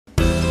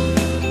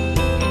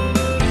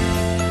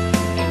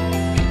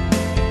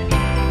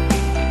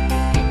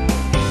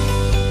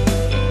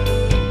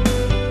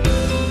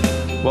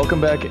Welcome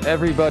back,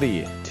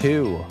 everybody,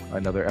 to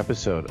another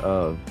episode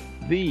of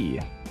the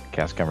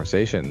Cast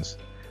Conversations.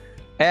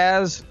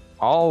 As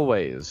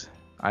always,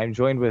 I'm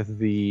joined with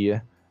the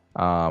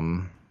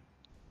Fine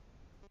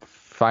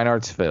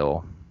Arts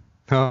Phil.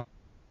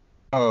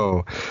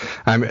 Oh,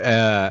 I'm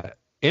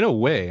in a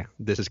way,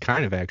 this is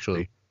kind of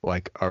actually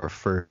like our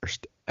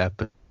first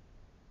episode.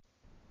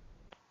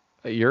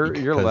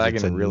 You're lagging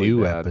it's a really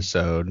new bad.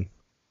 episode.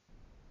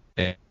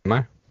 Am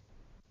I?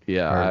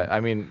 Yeah, Or- I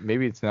mean,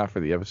 maybe it's not for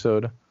the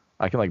episode.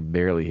 I can like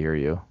barely hear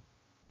you.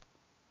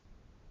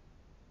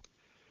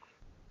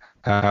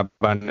 How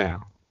about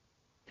now?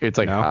 It's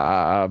like No?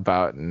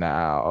 about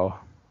now.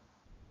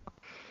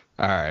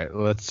 All right,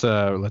 let's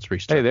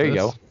restart. Hey, there you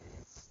this. go.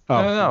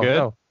 Oh, No, good.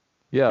 no.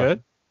 Yeah.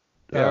 Good.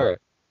 Yeah. All right.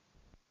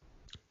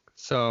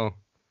 So,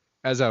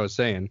 as I was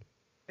saying,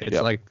 it's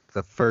Yep. like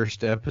the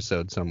first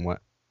episode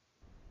somewhat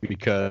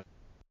because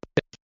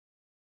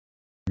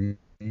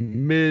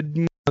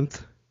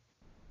mid-month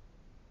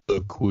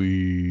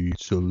soliloquy.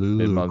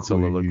 Mid-month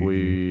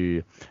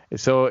soliloquy.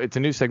 So it's a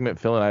new segment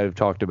Phil and I have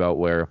talked about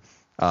where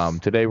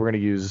today we're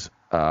going to use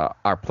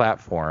our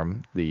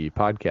platform, the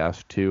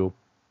podcast, to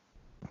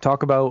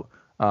talk about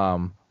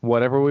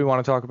whatever we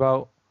want to talk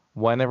about,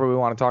 whenever we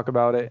want to talk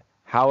about it,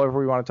 however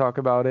we want to talk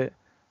about it,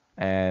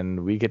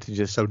 and we get to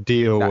just So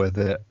deal with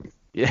it.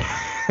 Yeah,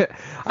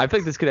 I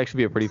think this could actually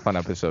be a pretty fun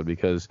episode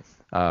because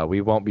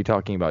we won't be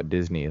talking about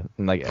Disney.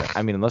 Like,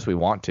 I mean, unless we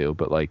want to,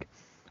 but like,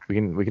 we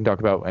can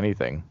talk about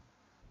anything.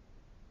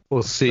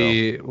 We'll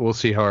see. We'll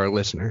see how our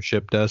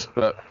listenership does.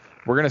 But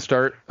we're gonna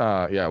start.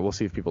 Yeah, we'll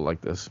see if people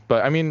like this.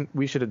 But I mean,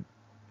 we should,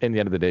 in the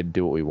end of the day,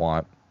 do what we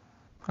want.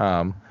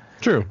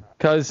 True.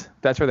 Because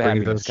that's where the Brings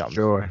happiness us comes.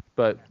 joy.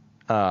 But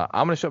I'm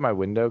gonna shut my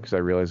window because I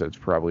realize it's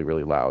probably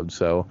really loud.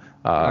 So,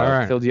 All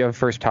right. Phil, do you have a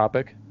first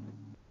topic?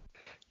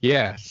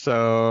 Yeah.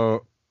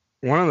 So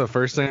one of the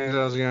first things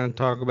I was going to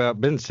talk about,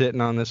 been sitting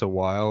on this a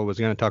while, was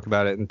going to talk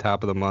about it in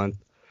top of the month,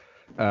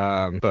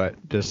 but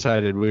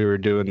decided we were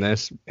doing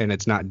this and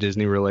it's not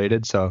Disney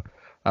related. So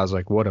I was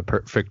like, what a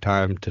perfect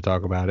time to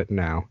talk about it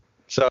now.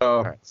 So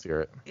All right, let's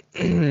hear it.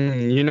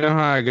 you know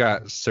how I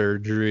got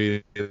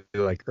surgery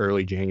like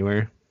early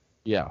January?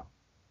 Yeah.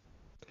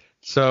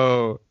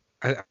 So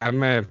I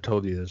may have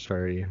told you this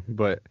already,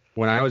 but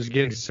when I was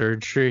getting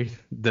surgery,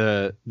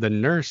 the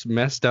nurse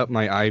messed up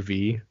my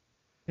IV,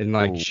 and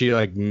like Oh.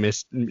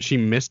 she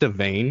missed a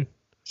vein.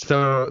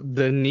 So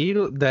the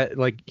needle, that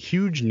like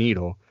huge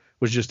needle,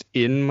 was just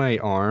in my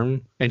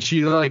arm, and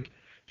she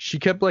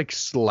kept like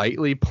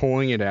slightly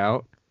pulling it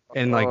out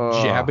and like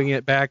Oh. jabbing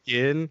it back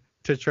in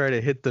to try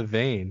to hit the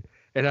vein.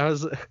 And I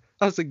was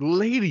like,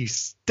 lady,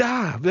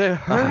 stop! That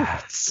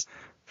hurts.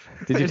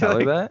 Did you And, tell her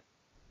like, that?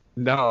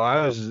 No,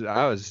 I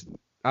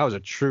was a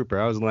trooper.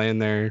 I was laying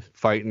there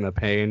fighting the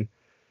pain.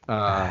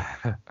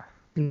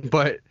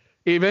 But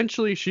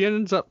eventually she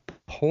ends up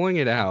pulling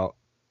it out.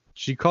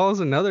 She calls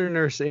another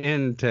nurse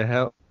in to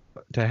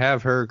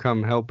have her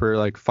come help her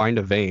like find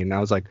a vein. I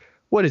was like,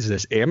 what is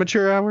this,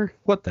 amateur hour?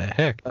 What the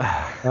heck?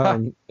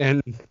 And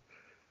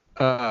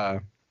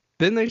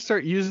then they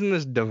start using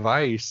this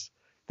device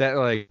that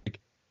like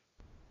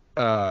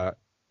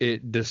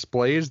it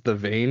displays the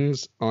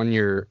veins on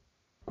your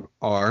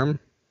arm.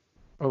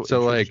 Oh,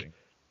 So like interesting.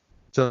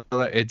 So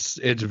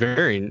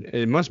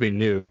it must be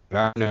new.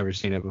 I've never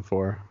seen it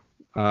before.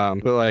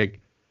 But like,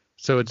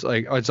 so it's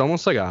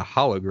almost like a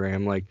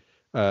hologram. Like,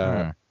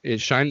 it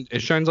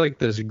shines like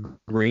this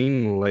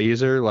green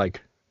laser,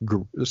 like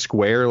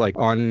square, like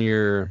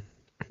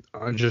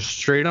just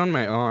straight on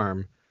my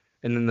arm,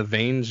 and then the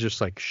veins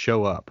just like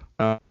show up.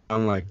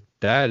 I'm like,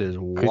 that is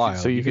wild.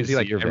 So you can see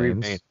like your every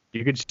veins? vein.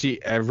 You could see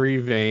every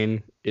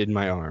vein in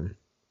my arm.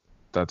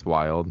 That's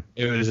wild.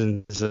 It was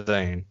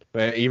insane.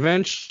 But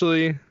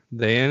eventually,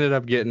 they ended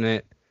up getting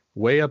it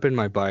way up in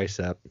my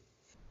bicep.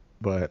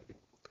 But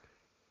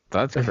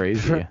That's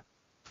crazy.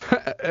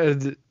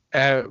 when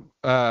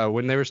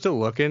they were still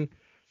looking,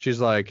 she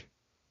was like,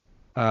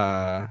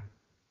 "Yeah,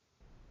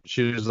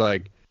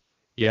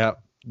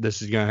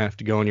 this is gonna have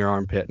to go in your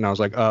armpit." And I was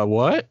like,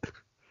 what?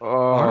 Oh.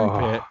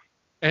 Armpit?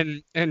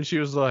 And she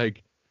was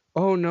like,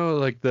 "Oh no,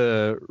 like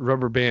the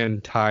rubber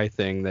band tie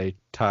thing they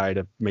tie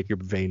to make your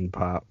vein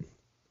pop."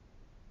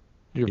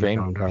 Your You know vein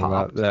what I'm talking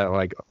popped. about that,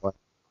 like,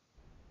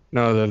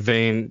 no, the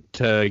vein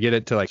to get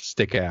it to like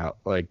stick out,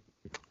 like,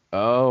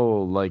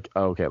 Oh, like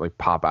okay, like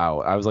pop out.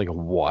 I was like,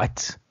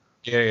 what?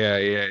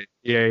 yeah.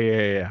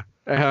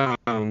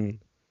 And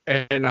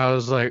I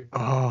was like,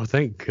 oh,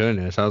 thank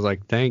goodness. I was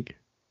like, thank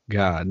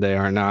God they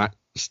are not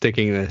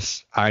sticking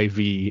this IV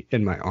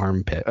in my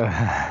armpit.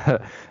 Yeah,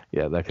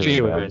 that could be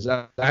Anyways,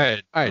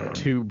 bad. I had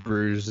 2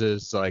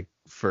 bruises like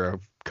for a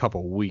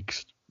couple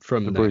weeks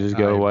from The that bruises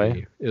go IV.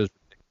 away? It was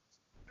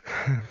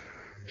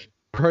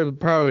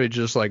probably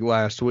just like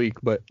last week,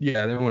 but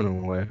yeah, they went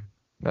away.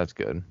 That's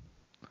good.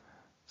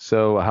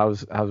 So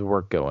how's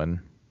work going?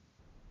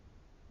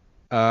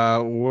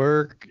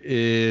 Work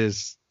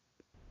is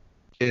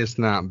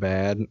not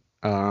bad.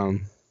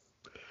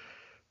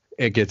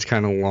 It gets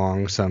kind of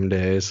long some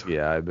days.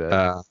 Yeah, I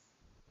bet.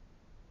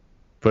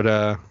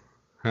 But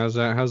How's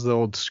that? How's the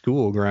old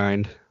school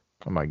grind?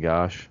 Oh my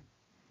gosh.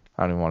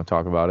 I don't even want to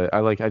talk about it.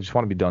 I just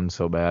want to be done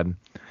so bad.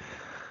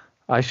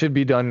 I should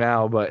be done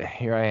now, but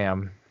here I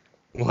am.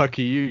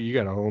 Lucky you, you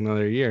got a whole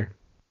nother year.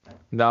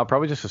 No,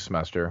 probably just a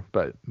semester,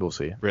 but we'll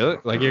see. Really?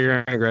 Like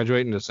you're gonna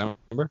graduate in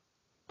December?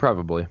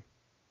 Probably.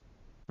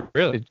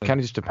 Really? It kind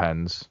of just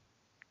depends.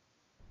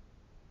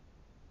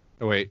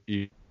 Oh wait,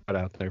 you got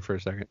out there for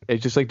a second. It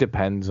just like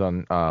depends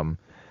on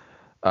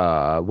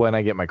when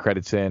I get my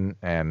credits in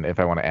and if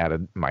I want to add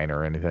a minor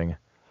or anything.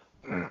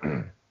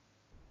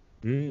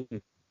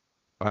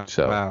 Wow.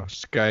 So. Wow,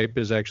 Skype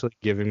is actually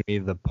giving me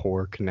the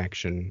poor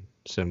connection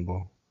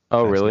symbol.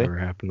 Oh, That's really? Never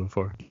happened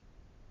before.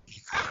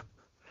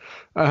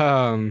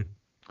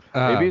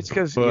 Maybe it's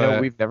because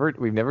but we've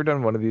never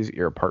done one of these at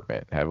your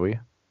apartment, have we?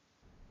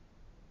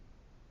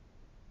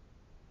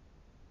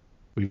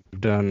 we've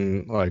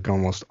done like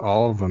almost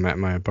all of them at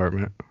my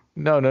apartment.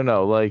 No.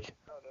 Like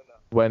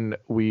when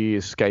we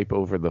Skype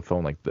over the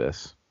phone like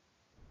this.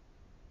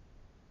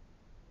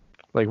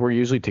 Like we're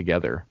usually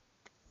together.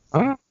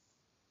 Huh?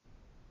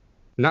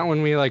 Not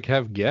when we like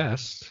have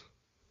guests.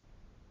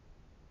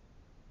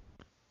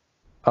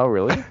 Oh,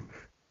 really?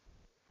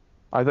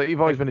 I thought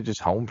you've always been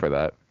just home for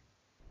that.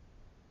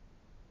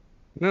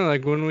 No,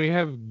 like when we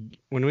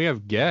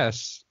have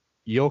guests,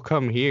 you'll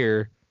come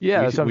here.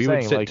 Yeah, that's what I'm we saying.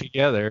 would sit Like,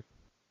 together.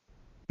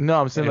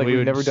 no, I'm saying and like we we've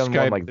would never done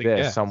one Skype like the this.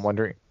 guests. So I'm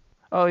wondering.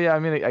 Oh yeah, I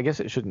mean, I guess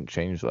it shouldn't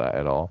change that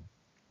at all.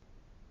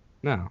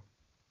 No.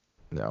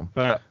 No.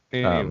 But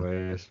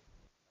anyways,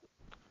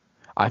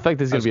 I feel like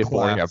this is gonna As be a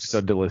boring class.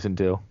 episode to listen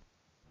to.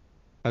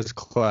 that's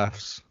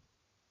class.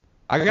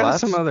 I've got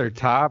Class? some other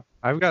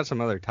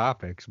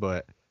topics,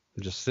 but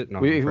I'm just sitting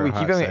on We them for a keep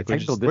hot having sec.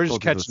 technical We're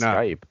just difficulties with catching up.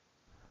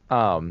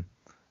 Skype.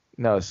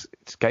 No,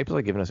 Skype is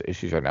like giving us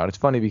issues right now. And it's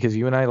funny because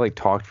you and I like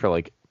talked for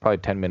like probably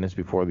 10 minutes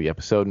before the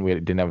episode and we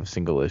didn't have a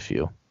single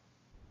issue.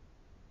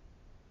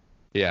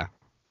 Yeah,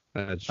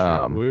 that's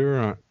true. We were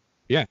on.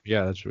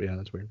 That's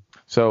weird.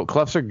 So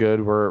Clefs are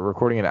good. We're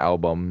recording an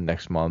album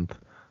next month,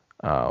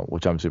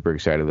 which I'm super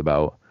excited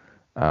about.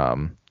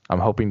 I'm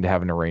hoping to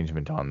have an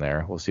arrangement on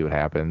there. We'll see what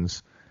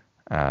happens.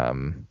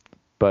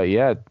 But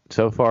yeah,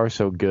 so far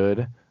so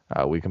good.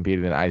 We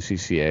competed in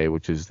ICCA,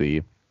 which is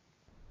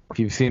if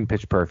you've seen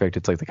Pitch Perfect,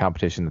 it's like the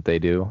competition that they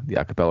do, the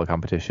acapella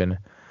competition,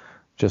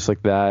 just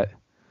like that.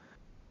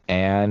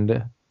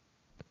 And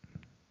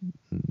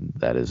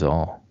that is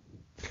all.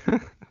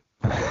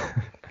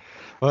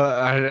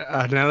 Well,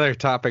 another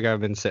topic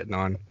I've been sitting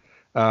on.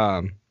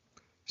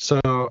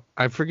 So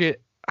I forget.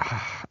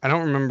 I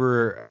don't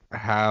remember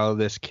how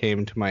this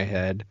came to my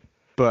head,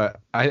 but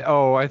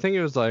I think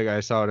it was like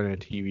I saw it in a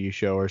TV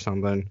show or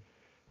something.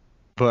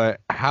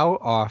 But how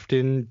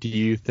often do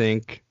you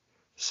think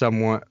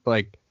someone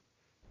like,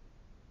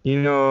 you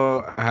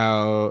know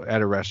how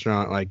at a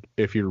restaurant, like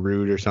if you're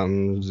rude or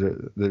something,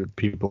 the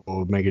people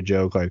will make a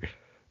joke like,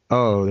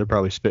 "Oh, they're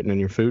probably spitting in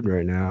your food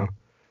right now."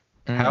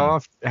 How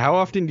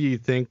often do you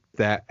think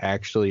that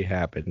actually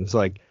happens?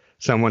 Like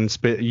someone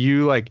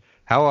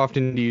how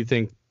often do you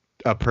think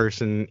a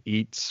person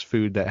eats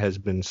food that has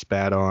been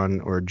spat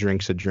on or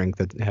drinks a drink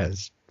that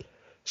has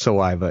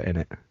saliva in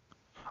it?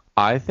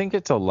 I think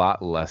it's a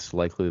lot less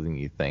likely than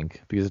you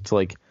think because it's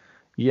like,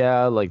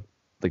 yeah, like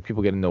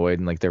people get annoyed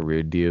and like they're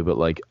rude to you, but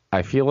like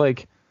I feel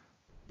like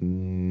I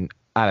don't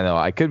know,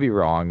 I could be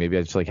wrong. Maybe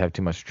I just like have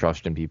too much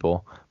trust in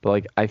people, but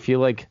like I feel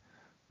like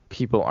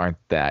people aren't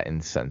that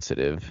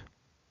insensitive.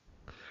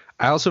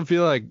 I also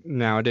feel like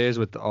nowadays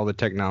with all the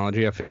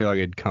technology, I feel like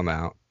it'd come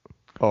out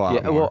a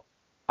lot more. Well,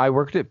 I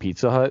worked at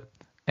Pizza Hut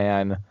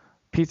and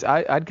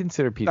I'd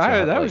consider Pizza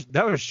Hut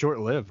that was short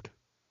lived.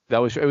 it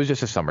was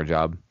just a summer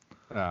job.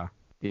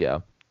 Yeah.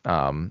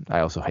 I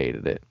also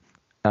hated it.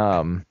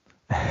 And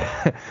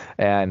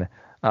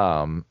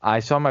I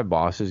saw my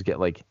bosses get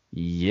like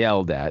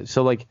yelled at.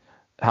 So like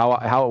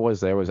how it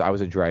was there was I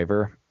was a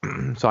driver,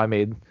 so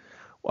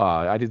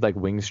I did like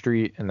Wing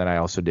Street, and then I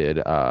also did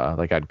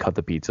like I'd cut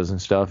the pizzas and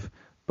stuff,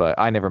 but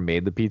I never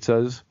made the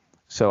pizzas.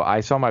 So I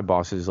saw my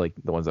bosses, like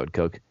the ones that would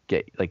cook,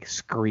 get like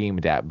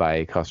screamed at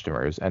by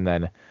customers, and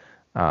then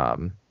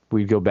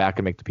we'd go back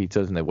and make the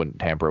pizzas, and they wouldn't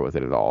tamper with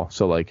it at all.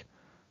 So like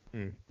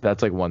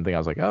that's like one thing I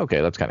was like, oh,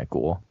 okay, that's kind of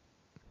cool.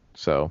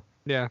 So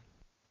yeah,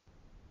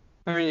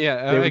 I mean,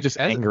 yeah, they would just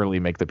angrily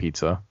make the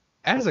pizza.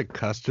 As a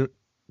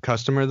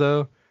customer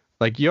though,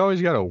 like you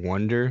always gotta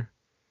wonder.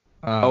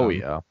 Oh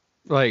yeah.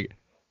 Like,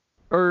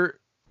 or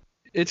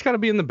it's got to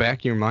be in the back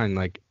of your mind,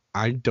 like,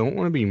 I don't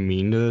want to be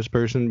mean to this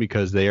person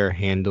because they are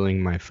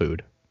handling my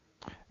food.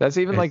 That's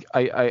even like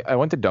I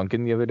went to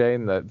Dunkin' the other day,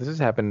 and this has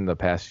happened in the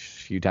past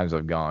few times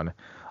I've gone.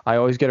 I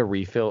always get a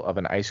refill of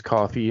an iced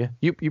coffee.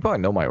 You probably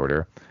know my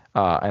order.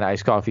 An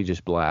iced coffee,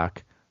 just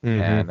black,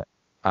 and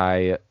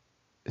I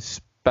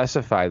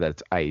specify that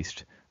it's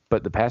iced.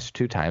 But the past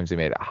 2 times they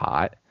made it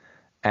hot,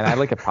 and I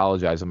like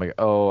apologize. I'm like,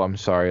 oh, I'm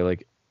sorry,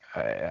 like.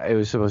 It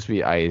was supposed to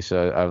be ice.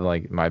 I'm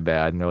like, my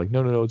bad. And they're like,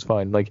 no, it's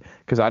fine. Like,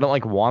 because I don't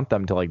like want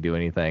them to like do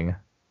anything.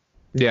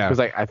 Yeah. Because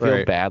like I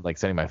feel bad like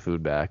sending my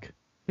food back.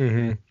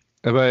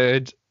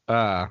 But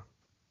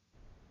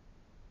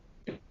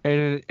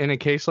And in a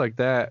case like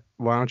that,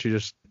 why don't you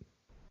just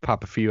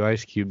pop a few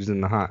ice cubes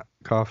in the hot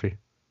coffee?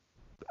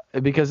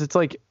 Because it's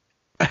like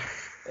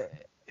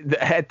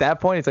at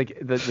that point, it's like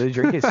the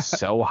drink is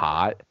so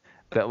hot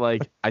that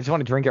like I just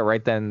want to drink it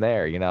right then and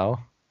there, you know?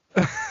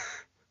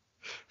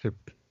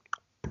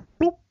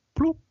 Bloop,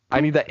 bloop, I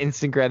need that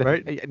instant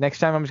gratification. right? Next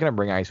time I'm just gonna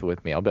bring ice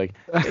with me. I'll be like,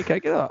 hey, can I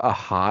get a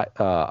hot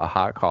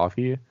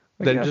coffee? Like,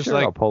 Then yeah, just sure,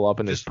 like I'll pull up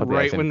and just just put the ice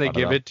right in when they front of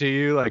give them. it to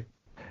you, like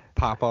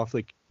pop off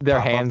Their pop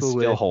off hands the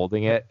still lid.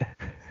 holding it.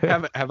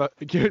 Have a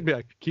you'd be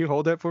like, can you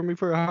hold that for me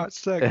for a hot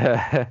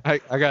second? I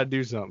gotta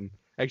do something.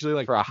 Actually,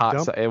 like For a hot,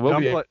 dump, it will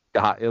dump be like,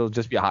 hot. It'll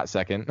just be a hot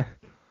second.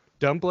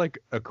 dump like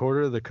a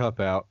quarter of the cup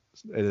out,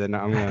 and then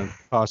I'm gonna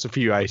toss a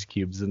few ice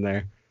cubes in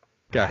there.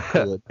 Gotta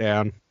cool it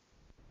down.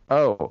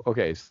 Oh,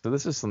 okay. So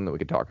this is something that we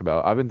could talk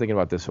about. I've been thinking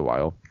about this a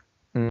while.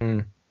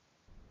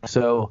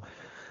 So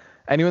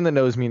anyone that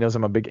knows me knows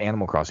I'm a big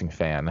Animal Crossing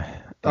fan.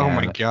 Oh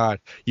my And god,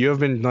 you have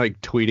been like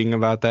tweeting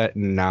about that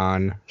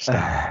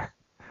non-stop.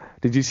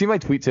 did you see my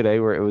tweet today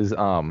where it was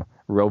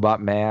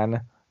Robot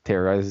Man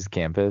terrorizes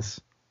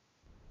campus?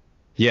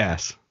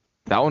 Yes,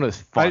 That one was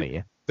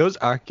funny. those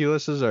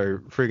Oculuses are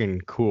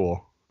friggin'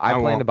 cool. I plan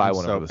to want buy them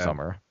one so over the bad.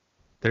 summer.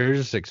 They're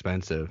just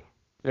expensive.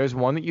 There's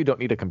one that you don't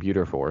need a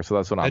computer for, so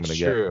that's what I'm That's gonna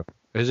get. true.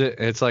 Is it?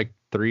 It's like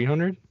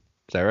 300. Is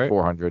that right?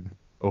 400.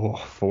 Oh,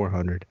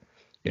 400.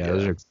 Yeah,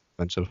 those are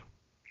expensive.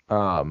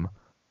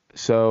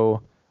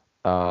 So,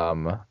 what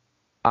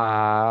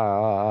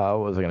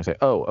was I gonna say?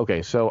 Oh,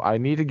 okay. So I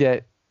need to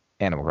get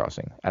Animal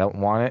Crossing. I don't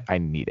want it. I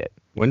need it.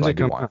 When's But I it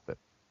do come want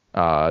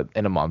out? it.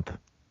 In a month.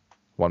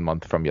 1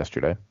 month from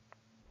yesterday.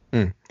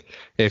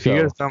 If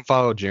you guys don't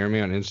follow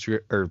Jeremy on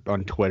Instagram or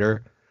on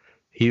Twitter,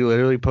 he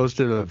literally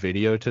posted a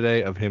video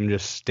today of him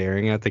just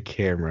staring at the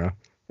camera,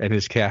 and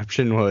his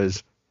caption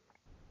was,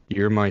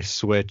 "You're my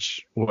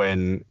Switch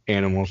when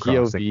Animal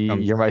Crossing POV,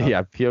 comes you're out."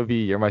 my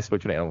POV, you're my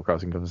Switch when Animal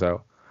Crossing comes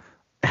out.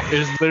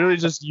 It's literally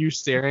just you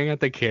staring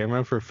at the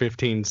camera for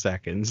 15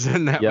 seconds,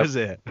 and that Yep. was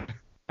it.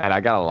 And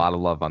I got a lot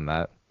of love on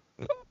that.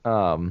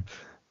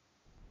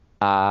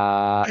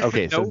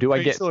 Okay, so No do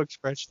I get facial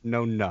expression?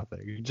 No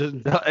nothing.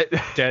 Just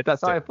dead.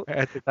 That's how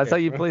that's how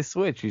you play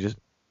Switch. You just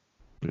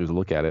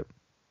look at it.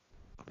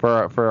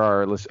 I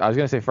was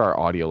gonna say for our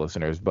audio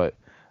listeners, but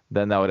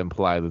then that would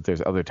imply that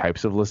there's other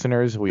types of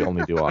listeners. We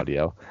only do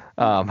audio.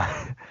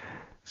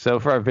 So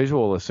for our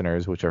visual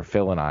listeners, which are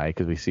Phil and I,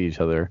 because we see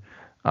each other,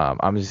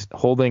 I'm just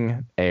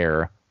holding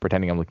air,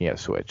 pretending I'm looking at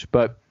Switch.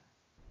 But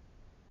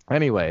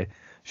anyway,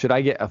 should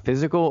I get a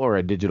physical or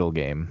a digital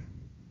game?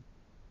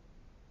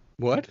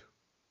 What?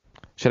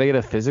 Should I get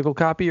a physical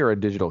copy or a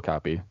digital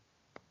copy?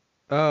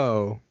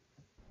 Oh,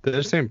 they're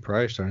the same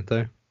price, aren't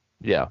they?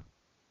 Yeah.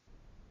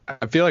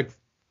 I feel like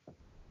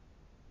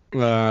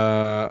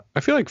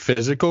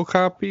physical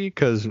copy,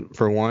 because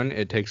for one,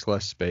 it takes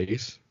less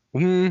space.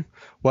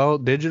 Well,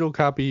 digital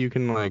copy, you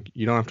can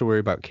you don't have to worry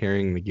about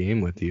carrying the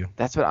game with you.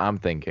 That's what I'm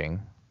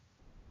thinking.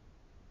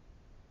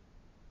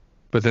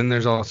 But then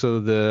there's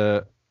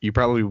also you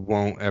probably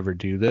won't ever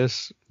do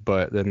this,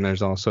 but then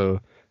there's also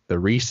the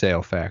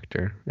resale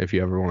factor if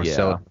you ever want to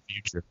sell it in the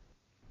future.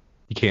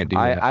 You can't do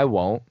that. I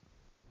won't,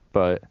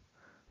 but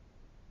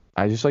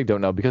I just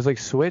don't know because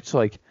Switch,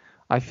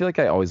 I feel like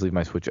I always leave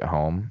my Switch at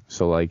home,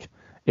 so it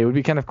would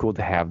be kind of cool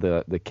to have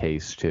the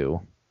case too.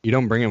 You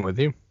don't bring it with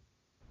you?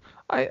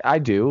 I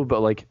do,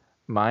 but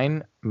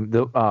mine,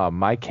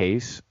 my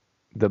case,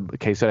 the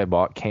case that I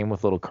bought came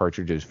with little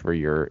cartridges for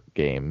your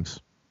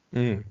games.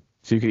 So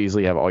you could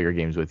easily have all your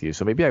games with you.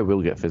 So maybe I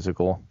will get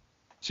physical.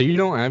 So you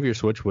don't have your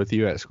Switch with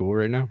you at school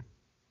right now?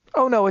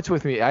 Oh no, it's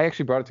with me. I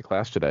actually brought it to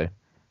class today.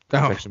 It's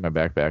actually in my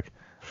backpack.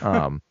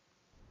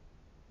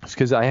 It's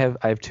because I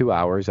have 2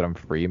 hours that I'm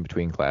free in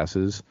between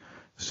classes.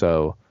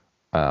 So,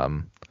 yeah,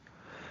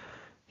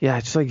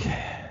 it's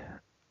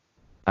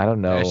I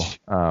don't know.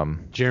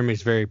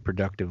 Jeremy's very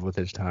productive with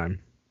his time.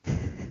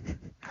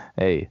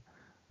 Hey,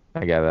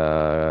 I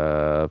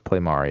gotta play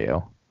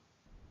Mario.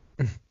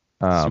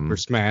 Super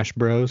Smash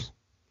Bros.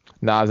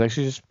 No, I was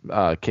actually just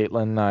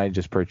Caitlin and I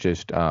just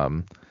purchased. Here,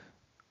 I'm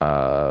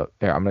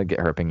gonna get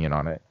her opinion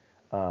on it.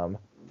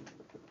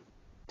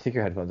 Take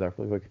your headphones off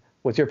really quick.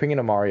 What's your opinion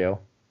of Mario?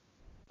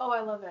 Oh,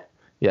 I love it.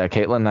 Yeah,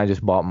 Caitlin and I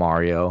just bought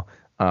Mario,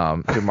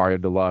 Super Mario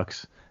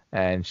Deluxe,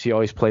 and she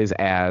always plays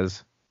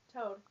as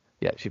Toad.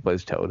 Yeah, she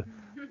plays Toad.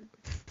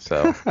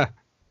 So,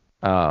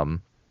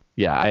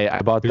 yeah, I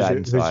bought that,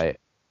 and so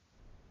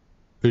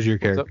Who's your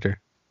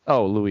character?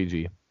 Oh,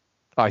 Luigi.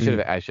 Oh, I should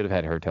have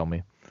had her tell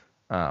me.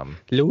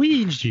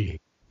 Luigi.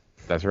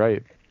 That's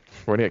right.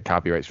 We're gonna get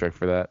copyright strike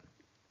for that.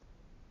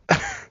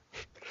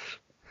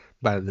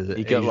 By the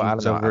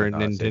Asians over at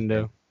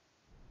Nintendo.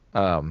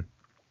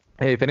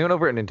 Hey, if anyone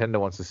over at Nintendo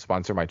wants to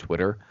sponsor my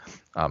Twitter,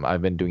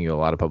 I've been doing you a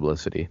lot of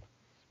publicity.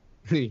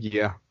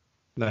 Yeah,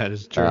 that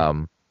is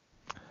true.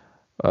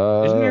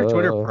 Isn't your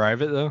Twitter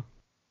private though?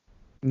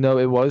 No,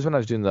 it was when I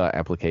was doing the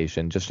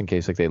application, just in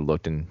case they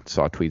looked and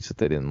saw tweets that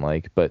they didn't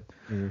like. But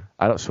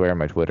I don't swear on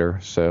my Twitter,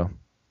 so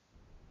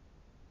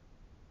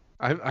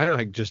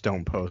I just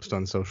don't post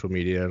on social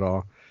media at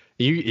all.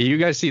 You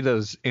guys see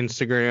those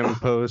Instagram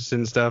posts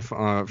and stuff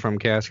from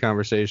Cast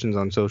Conversations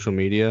on social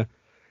media?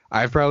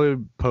 I've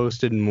probably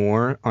posted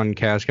more on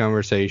Cast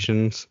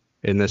Conversations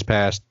in this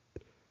past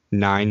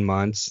 9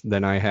 months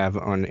than I have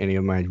on any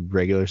of my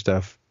regular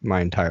stuff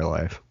my entire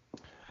life.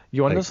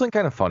 You want to know something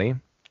kind of funny?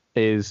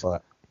 Is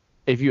What?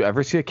 if you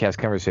ever see a Cast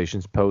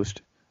Conversations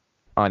post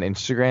on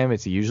Instagram,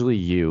 it's usually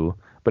you.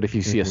 But if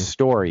you see a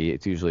story,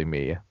 it's usually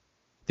me.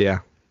 Yeah,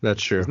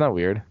 that's true. Isn't that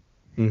weird?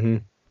 Mm-hmm.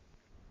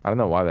 I don't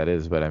know why that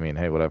is, but I mean,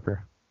 hey,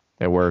 whatever.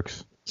 It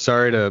works.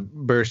 Sorry to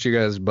burst you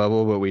guys'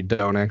 bubble, but we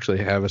don't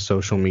actually have a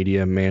social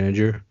media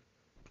manager.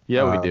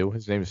 Yeah, we do.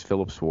 His name is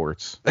Philip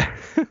Swartz.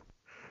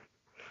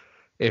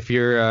 If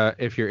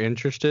you're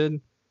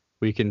interested,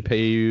 we can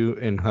pay you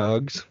in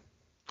hugs.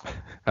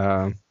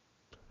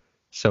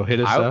 So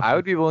hit us up. I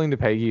would be willing to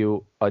pay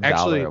you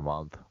 $1 a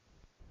month.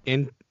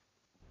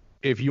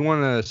 If you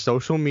want a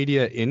social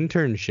media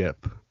internship,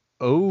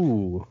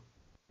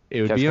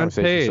 it would be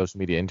unpaid. Social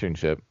media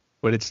internship.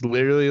 But it's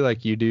literally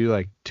like you do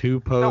like 2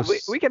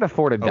 posts. No, we can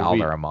afford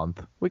 $1 a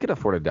month. We could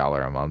afford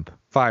 $1 a month.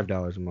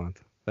 $5 a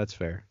month. That's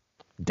fair.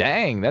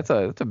 Dang, that's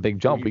a big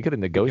jump. We could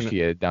have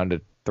negotiated down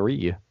to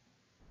 3.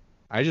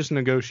 I just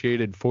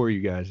negotiated for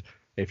you guys.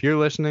 If you're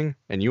listening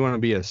and you want to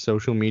be a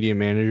social media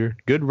manager,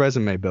 good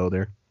resume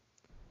builder,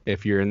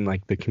 if you're in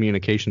like the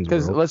communications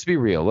world. Because let's be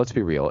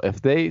real.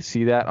 If they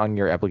see that on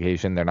your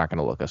application, they're not going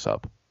to look us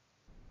up.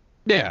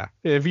 Yeah,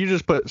 if you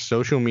just put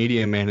social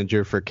media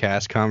manager for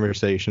Cast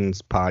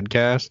Conversations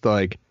podcast,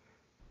 like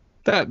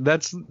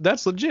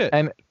that's legit.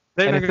 And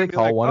if they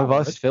call one of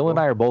us, Phil and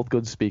I are both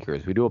good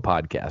speakers. We do a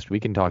podcast.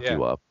 We can talk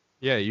you up.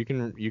 Yeah, you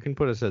can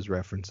put us as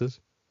references.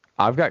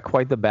 I've got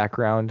quite the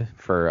background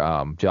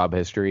for job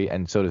history,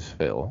 and so does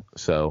Phil.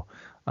 So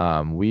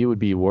we would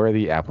be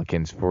worthy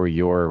applicants for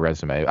your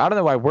resume. I don't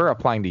know why we're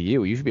applying to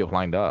you. You should be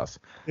applying to us.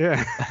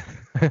 Yeah.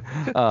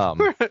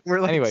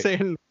 We're like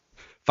saying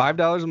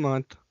 $5 a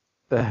month.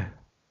 That's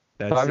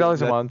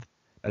 $5 a month.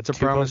 That's a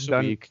promise a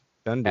week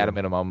done at a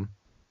minimum.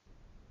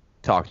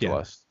 Talk to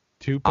us.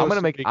 2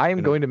 posts. I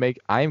am going to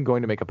make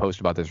a post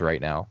about this right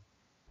now.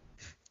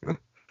 All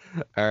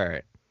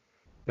right.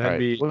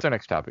 What's our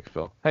next topic,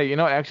 Phil? Hey,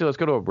 actually, let's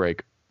go to a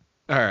break.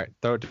 All right.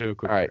 Throw it to a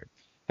quick break.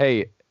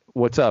 Hey,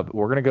 what's up?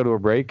 We're gonna go to a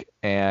break,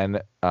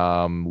 and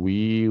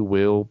we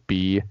will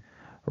be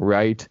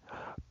right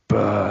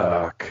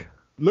back.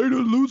 Later,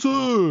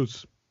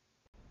 losers.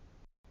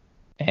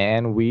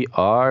 And we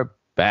are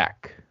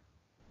back.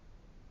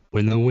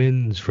 When the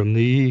wind's from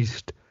the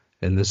east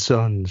and the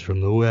sun's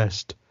from the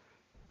west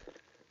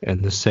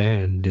and the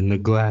sand in the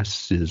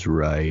glass is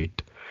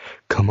right,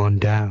 come on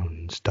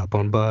down, stop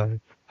on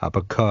by, hop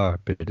a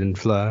carpet and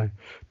fly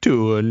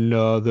to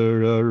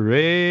another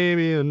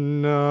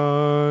Arabian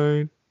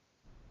night.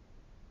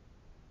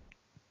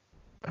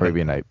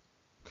 Arabian Night.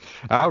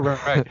 All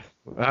right.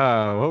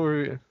 What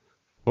were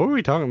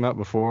we talking about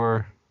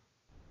before?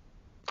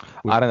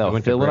 I don't know.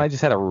 Phil and I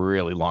just had a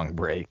really long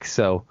break,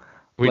 so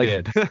we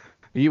did.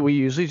 we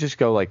usually just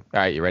go like, all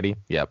right, you ready?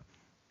 Yep.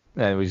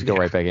 And we just go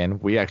right back in.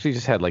 We actually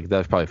just had that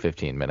was probably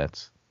 15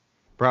 minutes.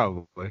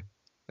 Probably.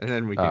 And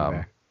then we came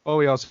back. Oh,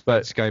 we also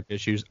had Skype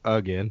issues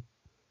again.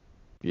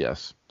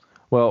 Yes.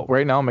 Well,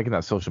 right now I'm making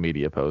that social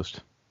media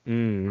post.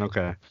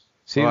 Okay.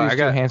 See these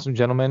two handsome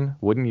gentlemen?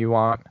 Wouldn't you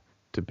want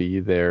to be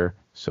their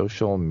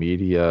social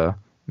media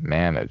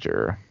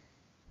manager?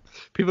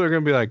 People are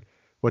going to be like,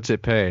 what's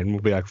it pay? And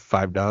we'll be like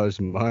 $5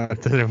 a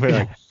month. And we're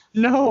like,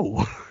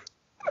 no.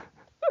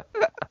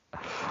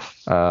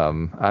 I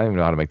don't even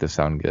know how to make this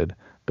sound good.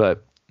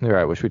 But, all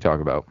right, what should we talk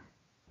about?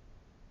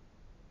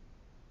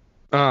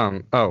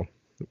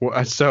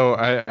 So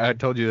I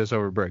told you this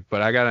over break,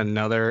 but I got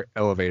another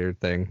elevator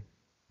thing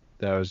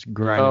that was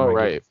grinding. Oh,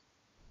 right.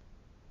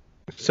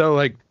 So,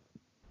 like,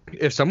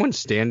 if someone's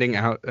standing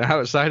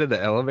outside of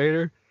the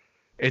elevator,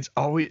 it's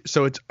always,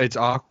 so it's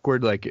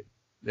awkward. Like,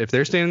 if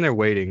they're standing there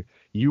waiting,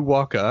 you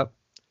walk up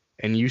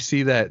and you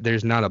see that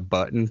there's not a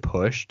button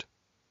pushed.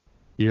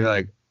 You're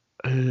like,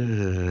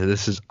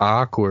 this is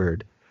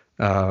awkward.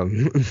 I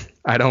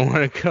don't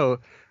want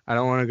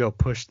to go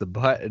push the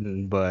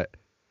button, but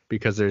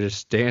because they're just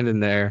standing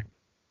there,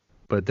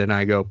 but then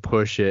I go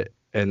push it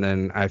and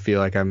then I feel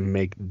like I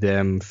make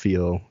them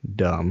feel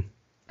dumb,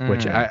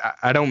 which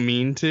I don't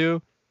mean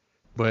to,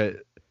 but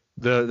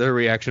their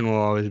reaction will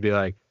always be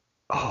like,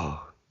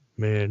 oh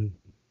man,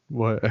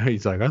 what?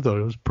 He's like, I thought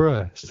it was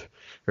pressed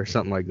or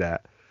something like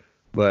that.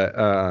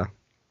 But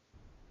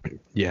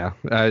yeah,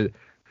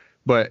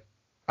 but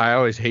I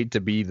always hate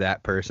to be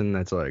that person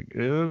that's like,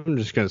 I'm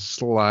just going to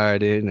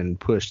slide in and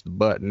push the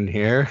button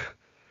here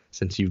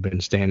since you've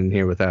been standing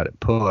here without it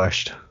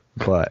pushed.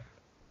 But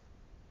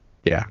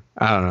yeah,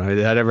 I don't know.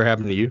 Did that ever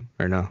happen to you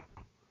or no?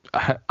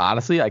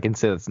 Honestly, I can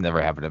say that's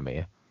never happened to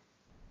me.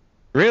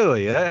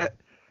 Really? I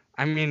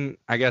mean,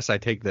 I guess I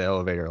take the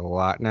elevator a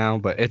lot now,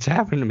 but it's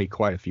happened to me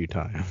quite a few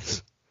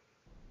times.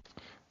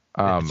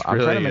 It's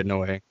really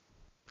annoying.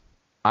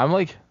 I'm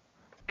like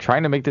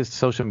trying to make this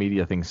social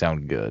media thing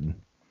sound good.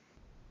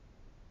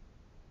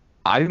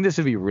 I think this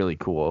would be really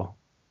cool.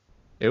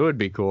 It would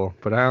be cool,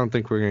 but I don't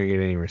think we're gonna get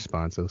any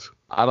responses.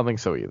 I don't think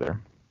so either.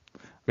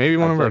 Maybe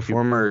one I of feel our like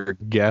former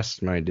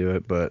guests might do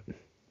it, but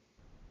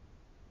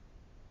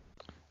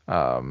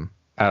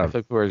I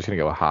think we're just gonna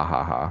go ha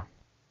ha ha.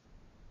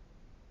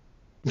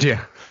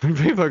 yeah,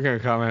 people are gonna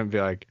comment and be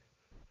like,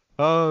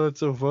 "Oh, that's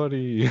so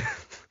funny."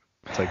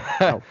 It's like,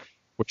 no,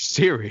 we're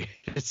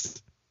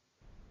serious.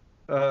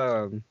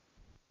 So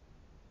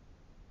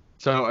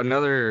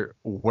another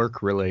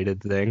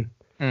work-related thing.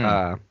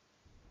 I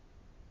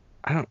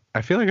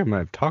feel like I might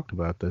have talked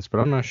about this, but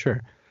I'm not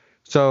sure.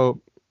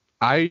 So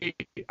I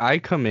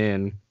come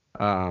in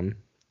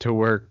to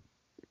work.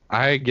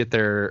 I get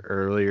there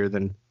earlier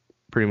than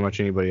pretty much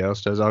anybody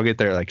else does. I'll get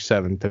there at like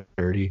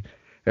 7:30.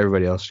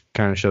 Everybody else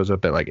kind of shows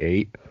up at like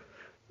 8.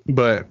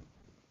 But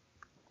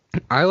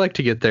I like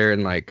to get there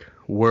and like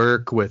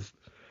work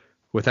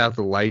without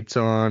the lights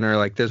on, or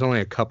like there's only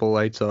a couple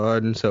lights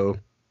on, so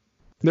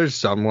there's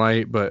some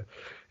light, but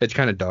it's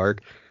kind of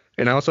dark.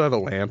 And I also have a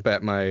lamp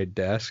at my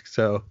desk,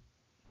 so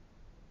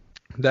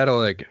that'll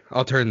like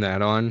I'll turn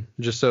that on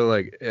just so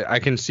like I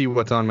can see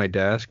what's on my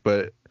desk,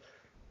 but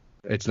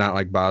it's not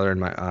like bothering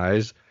my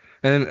eyes.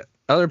 And then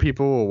other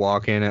people will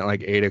walk in at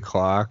like 8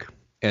 o'clock,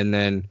 and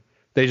then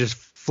they just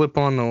flip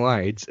on the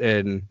lights,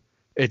 and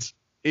it's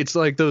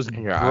like those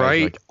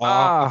bright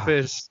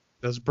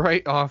those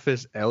bright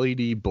office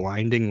LED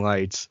blinding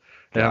lights.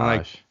 And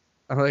I'm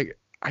like,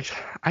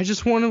 I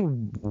just want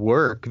to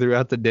work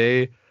throughout the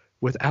day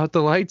without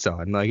the lights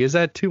on. Like, is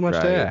that too much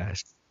to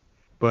ask?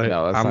 But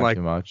no, that's not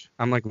too much.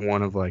 I'm like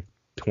one of like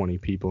 20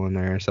 people in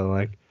there, so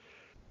like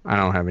I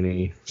don't have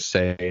any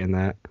say in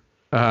that.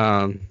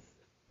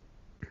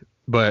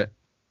 But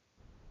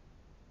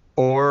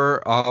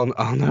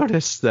I'll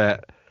notice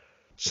that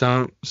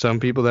some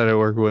people that I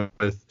work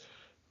with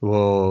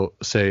will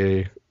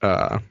say,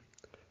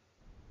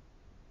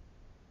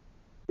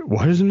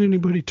 why doesn't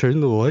anybody turn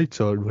the lights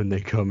on when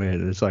they come in?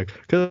 And it's like,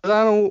 because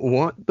I don't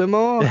want them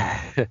on.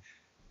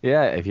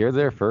 Yeah, if you're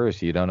there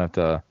first, you don't have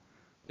to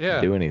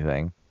do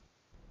anything.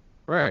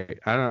 Right.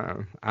 I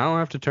don't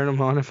have to turn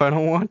them on if I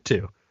don't want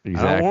to.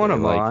 Exactly. I don't want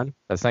them on.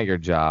 That's not your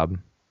job.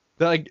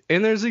 Like,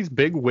 and there's these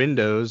big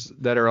windows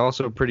that are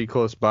also pretty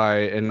close by,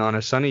 and on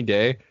a sunny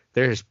day,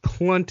 there's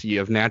plenty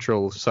of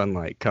natural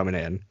sunlight coming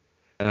in.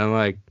 And I'm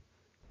like,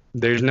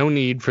 there's no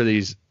need for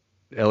these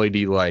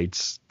LED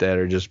lights that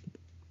are just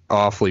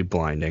awfully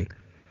blinding.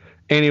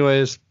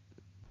 Anyways,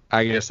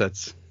 I guess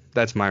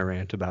that's my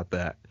rant about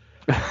that.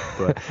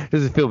 But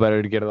does it feel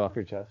better to get it off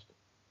your chest?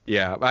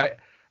 Yeah,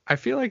 I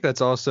feel like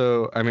that's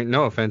also, I mean,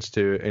 no offense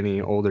to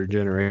any older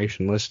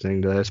generation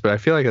listening to this, but I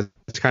feel like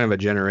it's kind of a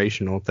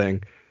generational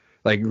thing.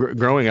 Like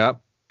growing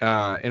up in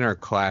our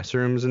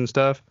classrooms and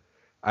stuff,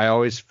 I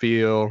always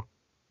feel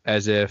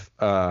as if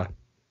all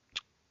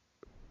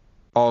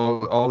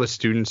the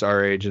students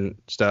our age and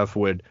stuff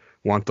would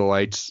want the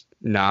lights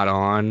not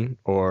on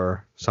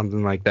or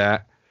something like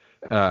that,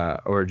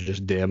 or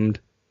just dimmed.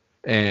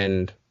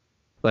 And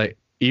like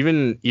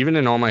even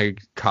in all my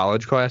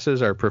college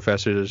classes, our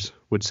professors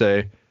would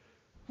say,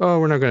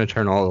 "Oh, we're not going to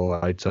turn all the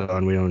lights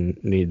on. We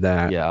don't need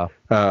that." Yeah.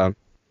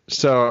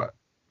 So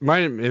it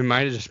might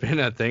have just been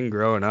a thing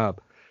growing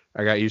up.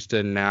 I got used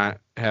to not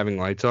having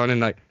lights on,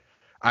 and like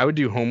I would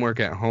do homework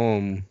at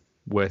home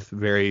with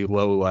very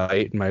low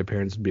light, and my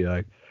parents would be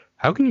like,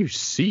 "How can you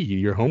see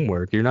your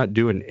homework? You're not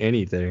doing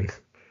anything."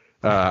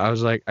 I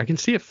was like, "I can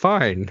see it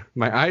fine.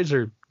 My eyes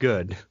are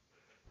good."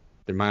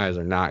 My eyes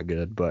are not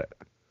good, but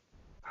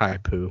hi,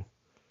 Pooh.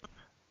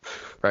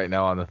 Right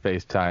now on the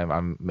FaceTime,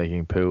 I'm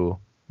making Pooh,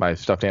 my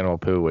stuffed animal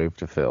Pooh, wave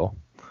to Phil.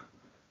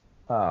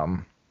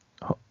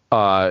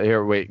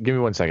 Here, wait, give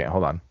me 1 second.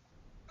 Hold on.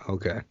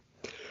 Okay.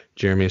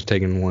 Jeremy is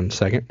taking 1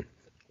 second.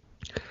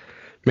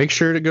 Make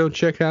sure to go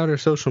check out our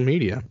social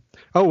media.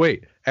 Oh,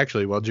 wait.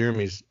 Actually, while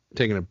Jeremy's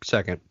taking a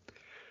second,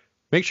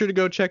 make sure to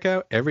go check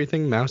out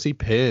Everything Mousy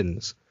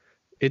Pins.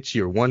 It's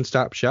your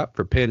one-stop shop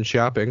for pin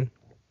shopping.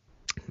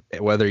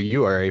 Whether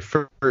you are a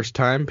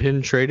first-time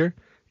pin trader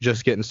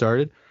just getting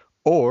started,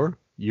 or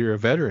you're a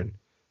veteran,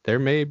 there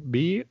may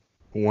be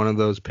one of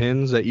those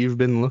pins that you've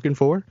been looking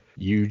for.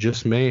 You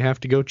just may have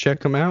to go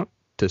check them out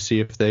to see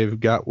if they've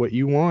got what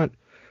you want.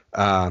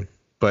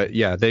 But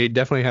yeah, they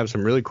definitely have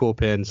some really cool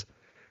pins.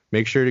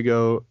 Make sure to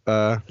go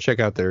check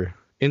out their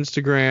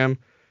Instagram.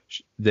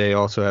 They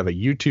also have a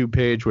YouTube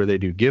page where they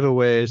do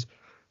giveaways,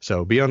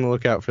 so be on the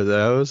lookout for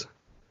those.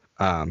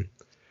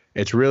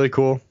 It's really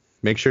cool.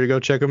 Make sure to go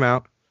check them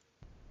out.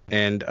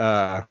 And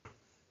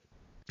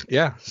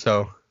yeah,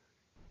 so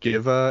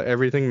give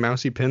Everything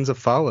Mousy Pins a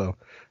follow.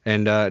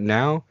 And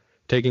now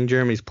taking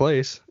Jeremy's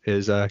place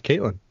is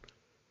Caitlin.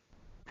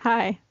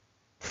 Hi.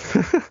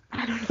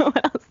 I don't know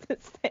what else to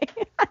say.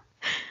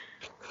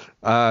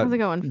 How's it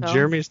going, Phil?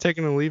 Jeremy's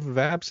taking a leave of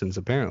absence,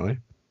 apparently.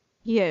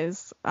 He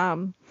is.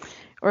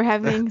 We're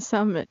having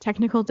some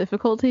technical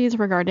difficulties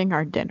regarding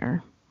our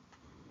dinner.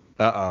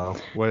 Uh-oh.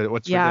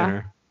 What's for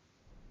dinner?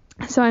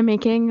 So I'm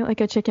making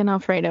like a chicken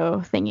Alfredo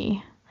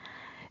thingy.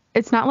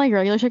 It's not like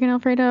regular chicken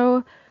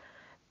Alfredo,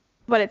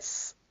 but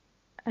it's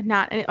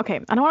not. Okay,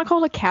 I don't want to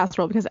call it a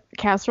casserole because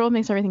casserole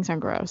makes everything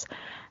sound gross.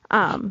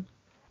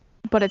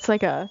 But it's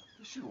like a.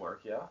 It should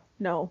work, yeah.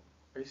 No.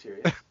 Are you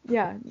serious?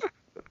 Yeah.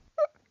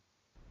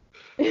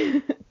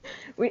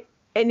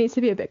 It needs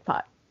to be a big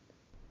pot.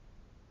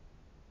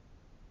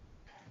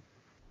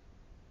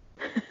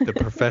 The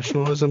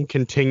professionalism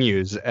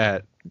continues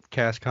at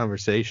Cast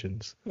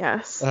Conversations.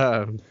 Yes.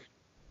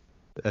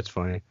 That's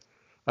funny.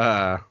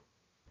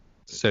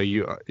 So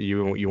you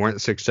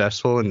weren't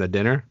successful in the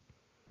dinner?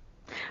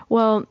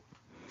 Well,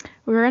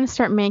 we were going to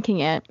start making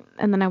it,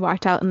 and then I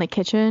walked out in the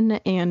kitchen,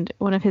 and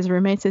one of his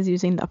roommates is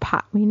using the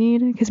pot we need,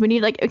 because we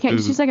need, like, we can't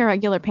just use, like, a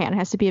regular pan. It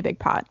has to be a big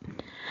pot.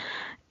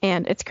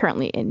 And it's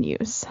currently in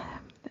use.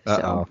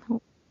 Uh-oh.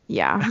 So,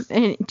 yeah.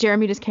 And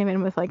Jeremy just came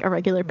in with, like, a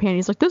regular pan.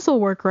 He's like, this will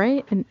work,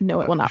 right? And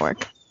no, it will not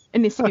work. It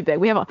needs to be big.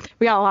 We got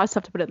a lot of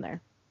stuff to put in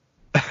there.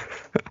 I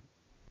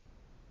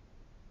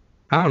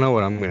don't know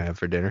what I'm going to have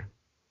for dinner.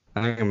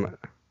 I don't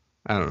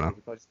know.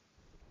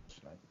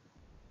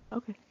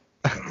 Okay.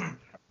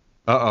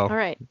 Uh-oh. All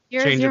right.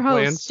 Here's Change your of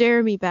host, plans?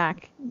 Jeremy,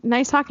 back.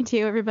 Nice talking to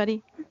you,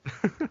 everybody.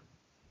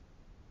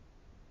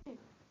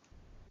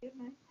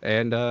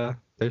 And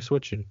they're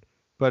switching.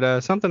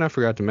 But something I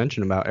forgot to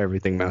mention about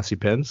Everything Mousy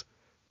Pens,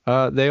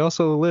 they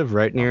also live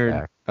right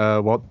near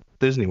Walt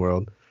Disney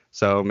World.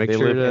 So make They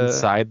sure live to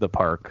inside the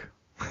park.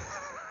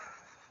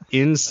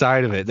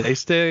 inside of it. They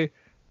stay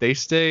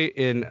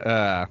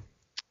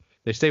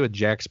with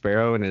Jack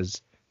Sparrow in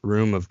his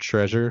room of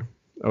treasure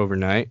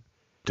overnight.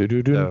 But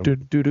yeah,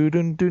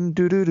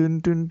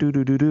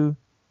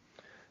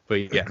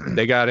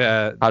 they got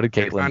How did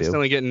they're Caitlin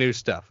constantly getting new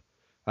stuff.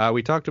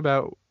 We talked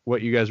about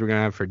what you guys were gonna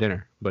have for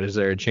dinner, but is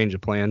there a change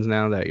of plans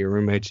now that your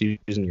roommate's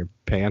using your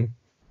pan?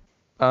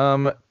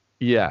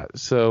 Yeah.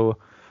 So,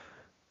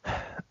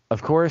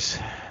 of course,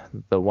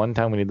 the one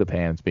time we need the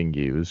pan's being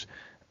used.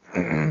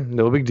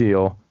 No big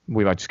deal.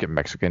 We might just get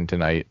Mexican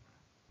tonight.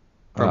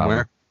 From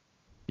where?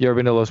 You ever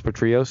been to Los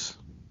Patrios?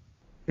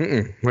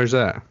 Where's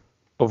that?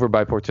 Over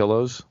by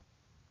Portillo's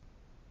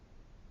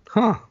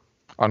Huh.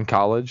 on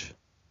College.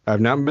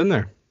 I've not been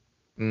there.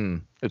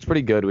 It's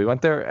pretty good. We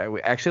went there.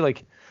 We actually,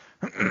 like,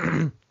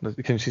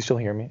 can she still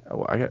hear me?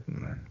 Oh,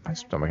 my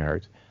stomach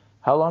hurts.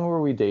 How long were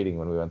we dating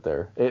when we went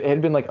there? It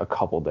had been like a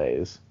couple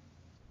days.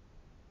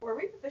 Were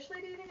we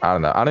officially dating? I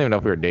don't know. I don't even know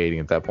if we were dating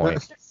at that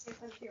point.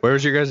 Where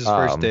was your guys'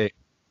 first date?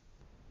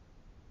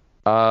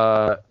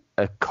 A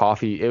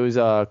coffee. It was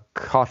a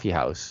coffee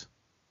house.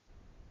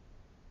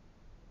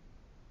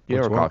 You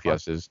know Which where one? coffee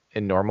house is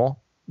in Normal?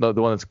 The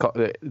one that's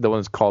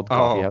called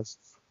Coffee House.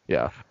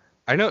 Yeah.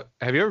 I know.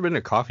 Have you ever been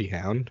to Coffee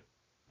Hound?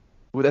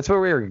 Well, that's where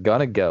we were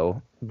gonna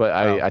go, but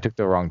I took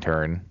the wrong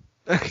turn.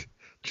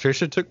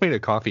 Trisha took me to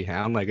Coffee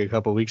Hound like a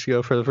couple weeks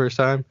ago for the first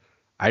time.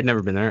 I'd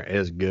never been there. It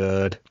is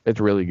good. It's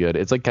really good.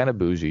 It's like kind of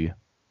bougie.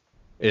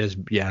 It's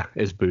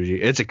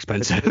bougie. It's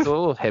expensive. It's a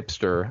little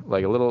hipster,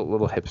 like a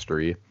little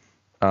hipstery.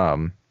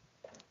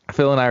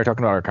 Phil and I are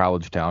talking about our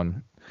college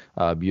town,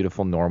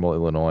 beautiful Normal,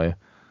 Illinois.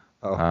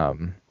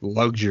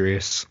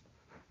 Luxurious.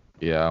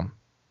 Yeah.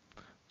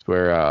 It's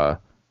where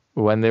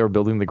when they were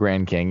building the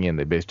Grand Canyon,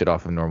 they based it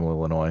off of Normal,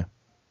 Illinois.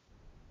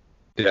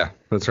 Yeah,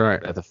 that's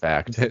right. That's a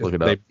fact. Look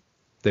it up.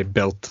 They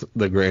built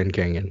the Grand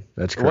Canyon.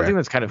 That's correct. One thing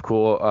that's kind of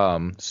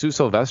cool, Sue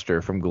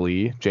Sylvester from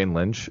Glee, Jane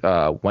Lynch,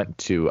 went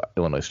to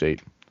Illinois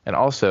State. And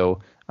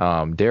also,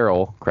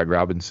 Daryl, Craig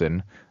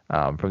Robinson,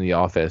 from The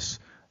Office,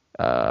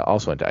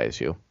 also went to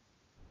ISU.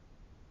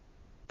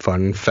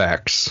 Fun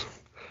facts.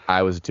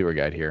 I was a tour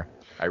guide here.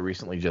 I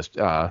recently just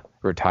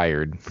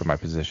retired from my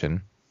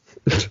position.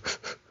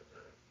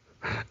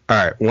 All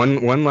right,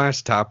 one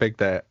last topic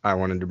that I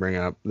wanted to bring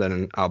up,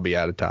 then I'll be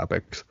out of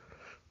topics.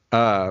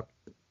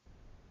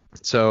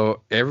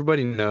 So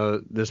everybody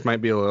knows this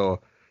might be a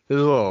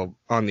little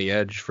on the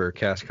edge for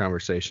Cast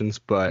Conversations,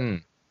 but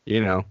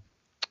you know,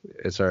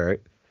 it's all right.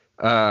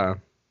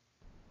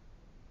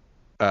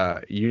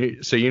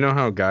 You know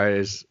how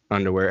guys'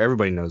 underwear,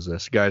 everybody knows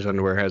this. Guys'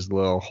 underwear has the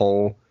little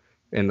hole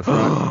in the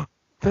front.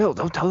 Phil,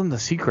 don't tell them the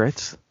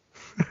secrets.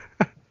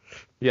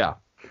 Yeah.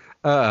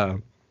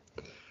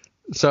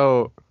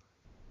 So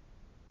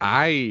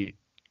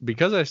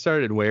because I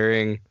started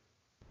wearing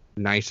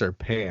nicer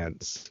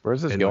pants.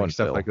 Where's this and going, like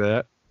stuff Phil? like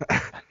that.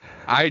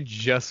 I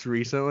just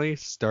recently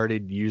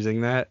started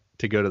using that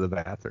to go to the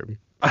bathroom.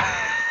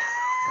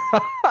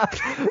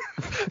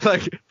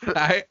 Like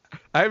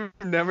I've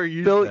never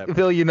used that.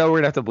 Phil, you know we're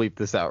gonna have to bleep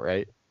this out,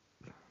 right?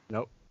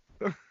 Nope.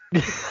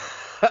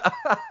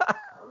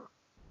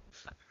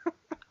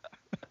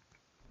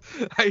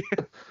 My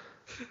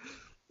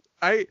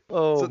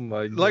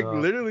God. Like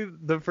literally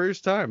the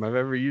first time I've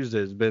ever used it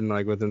has been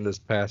like within this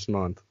past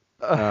month.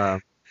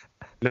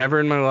 Never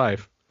in my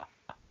life.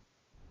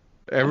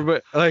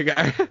 Everybody like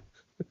have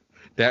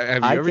you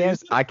ever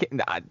used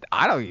it?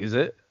 I don't use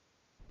it.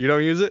 You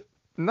don't use it?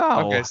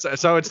 No. Okay,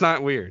 so it's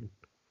not weird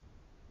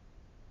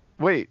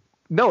Wait.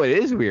 No, it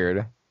is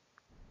weird.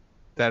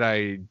 that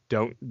I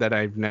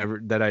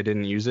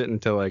didn't use it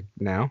until like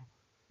now.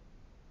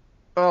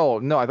 Oh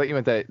no, I thought you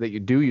meant that you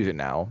do use it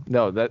now.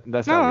 No, that's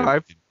No, not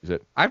weird. Use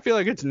it. I feel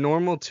like it's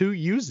normal to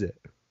use it.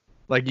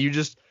 Like you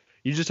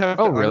You just have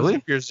to really?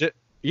 unzip your zip.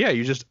 Yeah,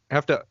 you just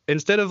have to,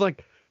 instead of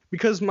like,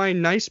 because my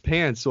nice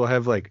pants will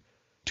have like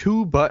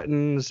 2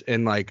 buttons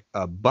and like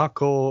a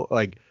buckle,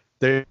 like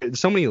there's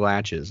so many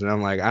latches, and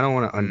I'm like, I don't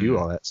want to undo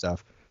all that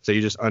stuff. So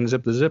you just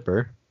unzip the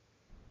zipper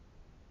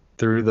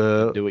through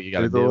the Do what you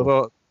gotta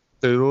do.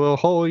 Through the little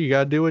hole. You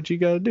gotta do what you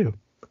gotta do,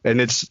 and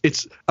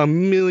it's a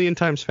million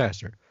times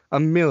faster. A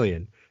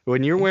million.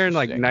 When you're wearing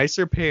like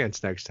nicer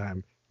pants next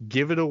time,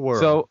 give it a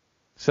whirl.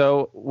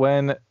 So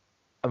when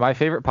my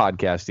favorite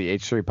podcast, the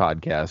H3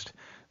 podcast,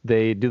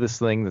 they do this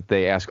thing that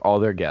they ask all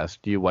their guests: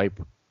 when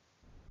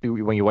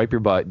you wipe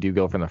your butt, do you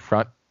go from the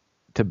front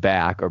to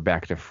back or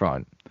back to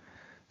front?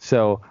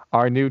 So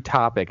our new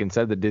topic,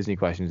 instead of the Disney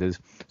questions, is: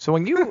 so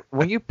when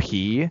you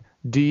pee,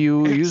 do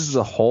you use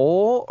the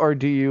hole or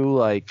do you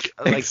like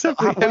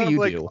what do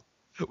you do?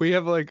 We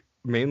have like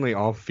mainly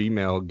all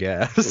female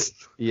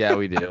guests. Yeah,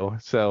 we do.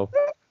 So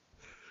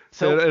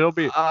it'll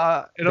be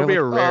a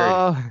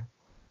rarity.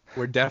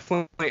 We're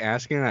definitely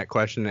asking that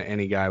question to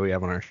any guy we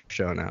have on our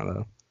show now,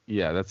 though.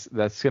 Yeah,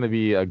 that's gonna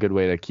be a good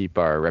way to keep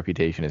our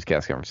reputation as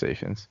Cast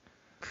Conversations.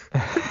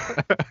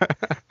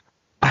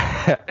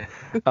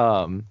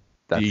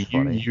 That's do you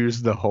funny.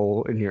 use the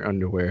hole in your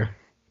underwear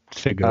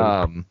to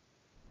go?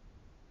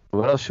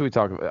 What else should we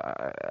talk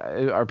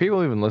about? Are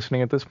people even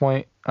listening at this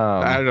point?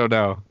 I don't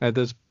know. At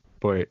this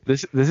point,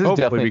 this is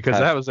definitely because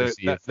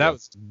that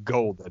was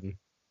golden.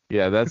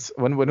 Yeah, that's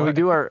when we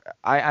do our.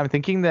 I'm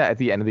thinking that at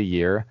the end of the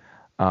year,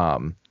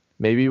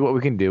 maybe what we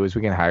can do is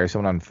we can hire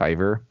someone on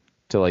Fiverr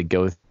to like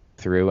go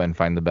through and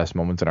find the best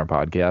moments in our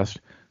podcast,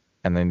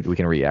 and then we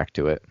can react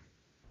to it.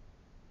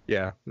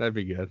 Yeah, that'd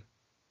be good.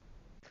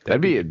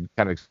 That'd be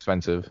kind of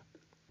expensive.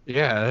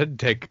 Yeah,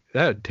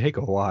 that'd take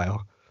a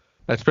while,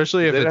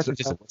 especially if it's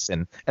just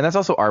listen. And that's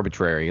also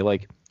arbitrary.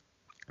 Like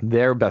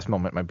their best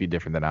moment might be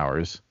different than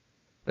ours.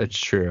 That's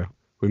true.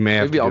 We may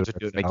have maybe to I'll just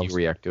do it, make you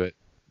react to it.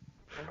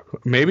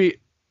 Maybe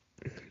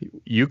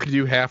you could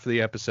do half of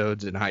the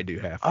episodes and I do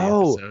half the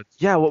episodes.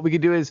 Yeah, what we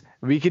could do is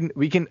we can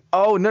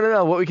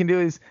no. What we can do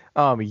is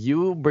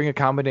you bring a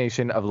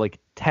combination of like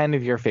 10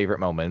 of your favorite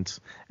moments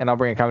and I'll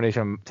bring a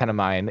combination of 10 of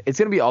mine. It's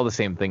going to be all the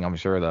same thing, I'm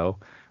sure though.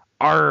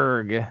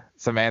 Arg,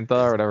 Samantha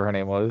or whatever her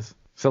name was.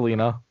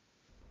 Selena.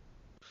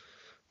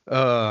 We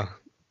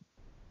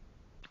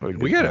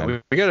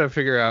gotta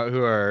figure out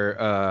who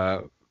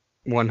our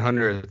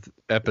 100th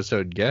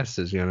episode guest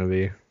is gonna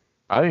be.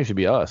 I think it should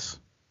be us.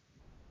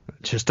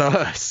 Just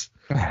us.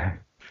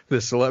 The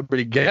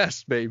celebrity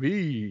guest,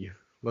 baby.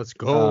 Let's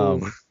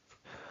go.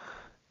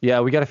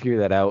 Yeah, we got to figure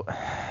that out.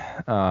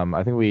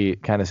 I think we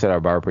kind of set our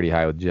bar pretty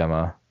high with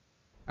Gemma.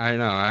 I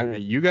know.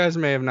 You guys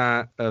may have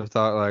not have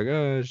thought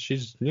like,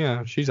 she's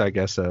I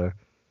guess a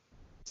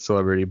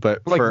celebrity,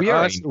 but like for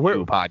us,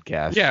 we're a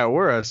podcast. Yeah,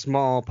 we're a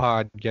small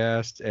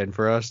podcast, and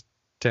for us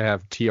to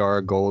have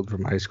Tiara Gold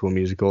from High School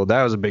Musical,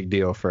 that was a big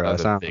deal for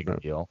us. A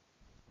big deal.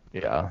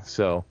 Yeah,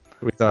 so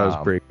we thought it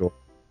was pretty cool.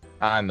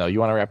 I know. You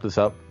want to wrap this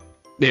up?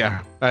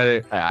 Yeah,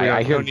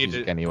 I hear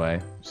music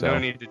anyway. So no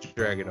need to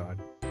drag it on.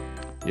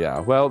 Yeah.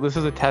 Well, this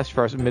is a test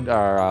for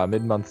our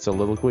mid-month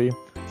soliloquy.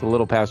 It's a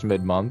little past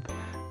mid-month.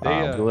 We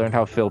learned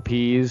how Phil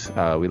pees.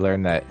 We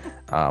learned that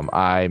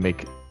I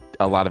make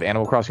a lot of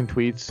Animal Crossing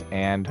tweets,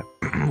 and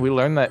we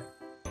learned that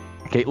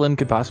Caitlin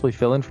could possibly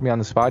fill in for me on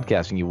this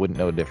podcast, and you wouldn't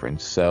know a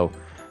difference. So,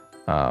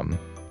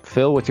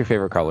 Phil, what's your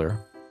favorite color?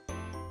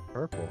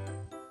 Purple.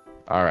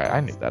 All right, I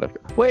knew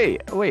that.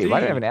 Wait, why did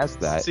I even ask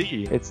that?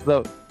 C. It's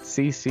the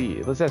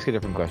CC. Let's ask a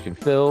different question.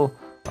 Phil,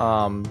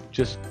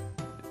 just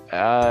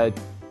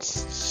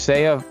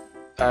say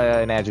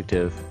an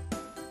adjective.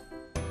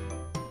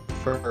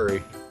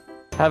 Furry.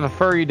 Have a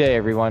furry day,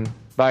 everyone.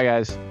 Bye,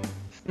 guys.